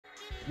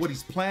what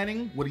he's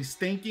planning, what he's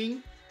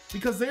thinking,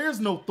 because there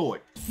is no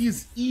thought. He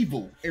is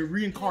evil and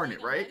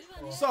reincarnate, right?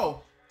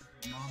 So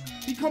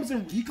he comes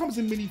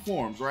in many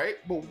forms, right?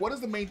 But what is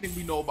the main thing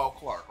we know about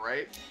Clark,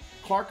 right?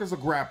 Clark is a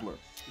grappler.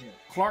 Yeah.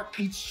 Clark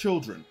eats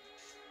children,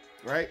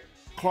 right?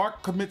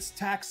 Clark commits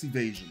tax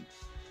evasion.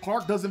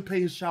 Clark doesn't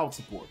pay his child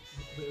support,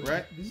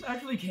 right? This is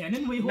actually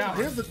canon? Wait, hold Now on.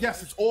 here's the,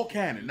 yes, it's all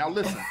canon. Now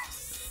listen.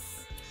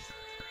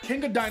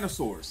 King of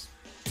Dinosaurs,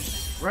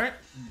 right?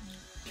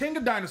 King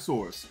of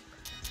Dinosaurs.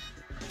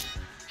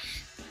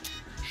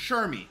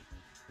 Shermie.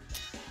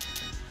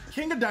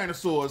 King of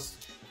Dinosaurs,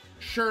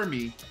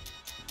 Shermie,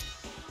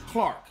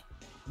 Clark.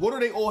 What do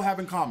they all have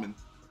in common?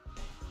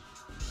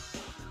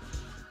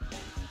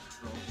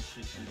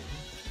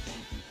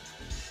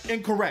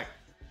 Incorrect.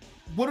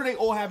 What do they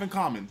all have in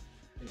common?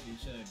 If you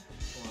said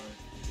Clark.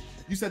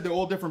 You said they're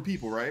all different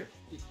people, right?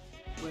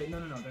 Wait, no,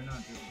 they're not different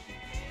people.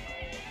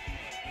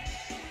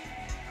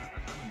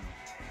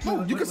 I No,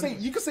 don't know.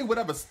 you can say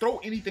whatever. Throw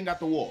anything at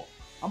the wall.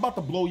 I'm about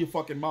to blow your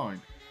fucking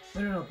mind.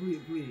 No, please.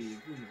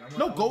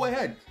 Go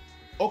ahead.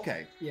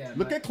 Okay. Yeah.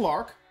 Look at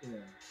Clark. Yeah.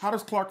 How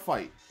does Clark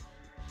fight?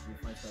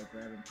 He fights by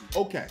grabbing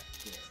people. Okay.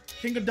 Yeah.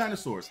 King of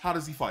Dinosaurs. How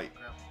does he fight?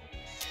 Grapple.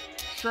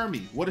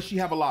 Shermie. What does she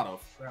have a lot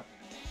of? Grapple.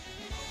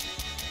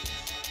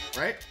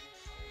 Right?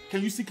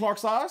 Can you see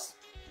Clark's eyes?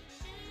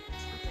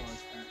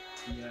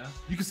 Yeah.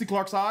 You can see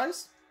Clark's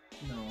eyes?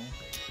 No.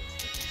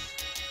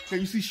 Can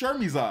you see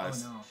Shermie's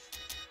eyes? Oh, no.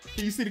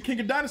 Can you see the King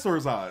of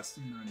Dinosaurs' eyes?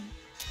 None.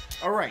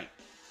 All right.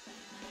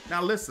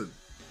 Now listen.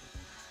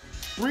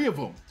 3 of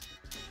them.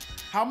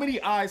 How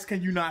many eyes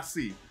can you not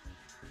see?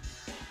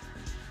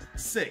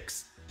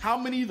 6. How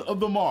many of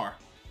them are?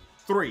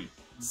 3.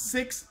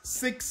 6,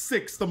 6,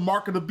 6. The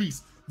mark of the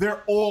beast.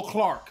 They're all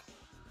Clark.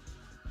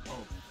 Oh,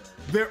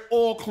 They're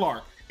all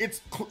Clark.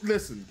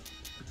 Listen.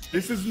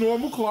 This is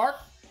normal Clark.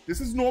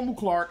 This is normal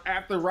Clark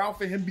after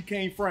Ralph and him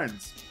became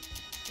friends.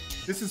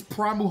 This is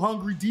primal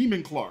hungry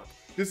demon Clark.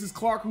 This is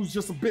Clark who's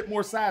just a bit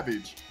more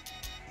savage.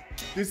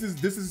 This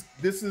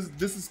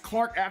is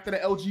Clark after the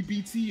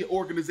LGBT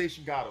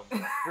organization got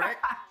him, right?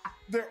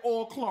 They're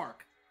all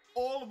Clark.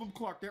 All of them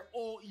Clark. They're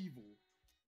all evil.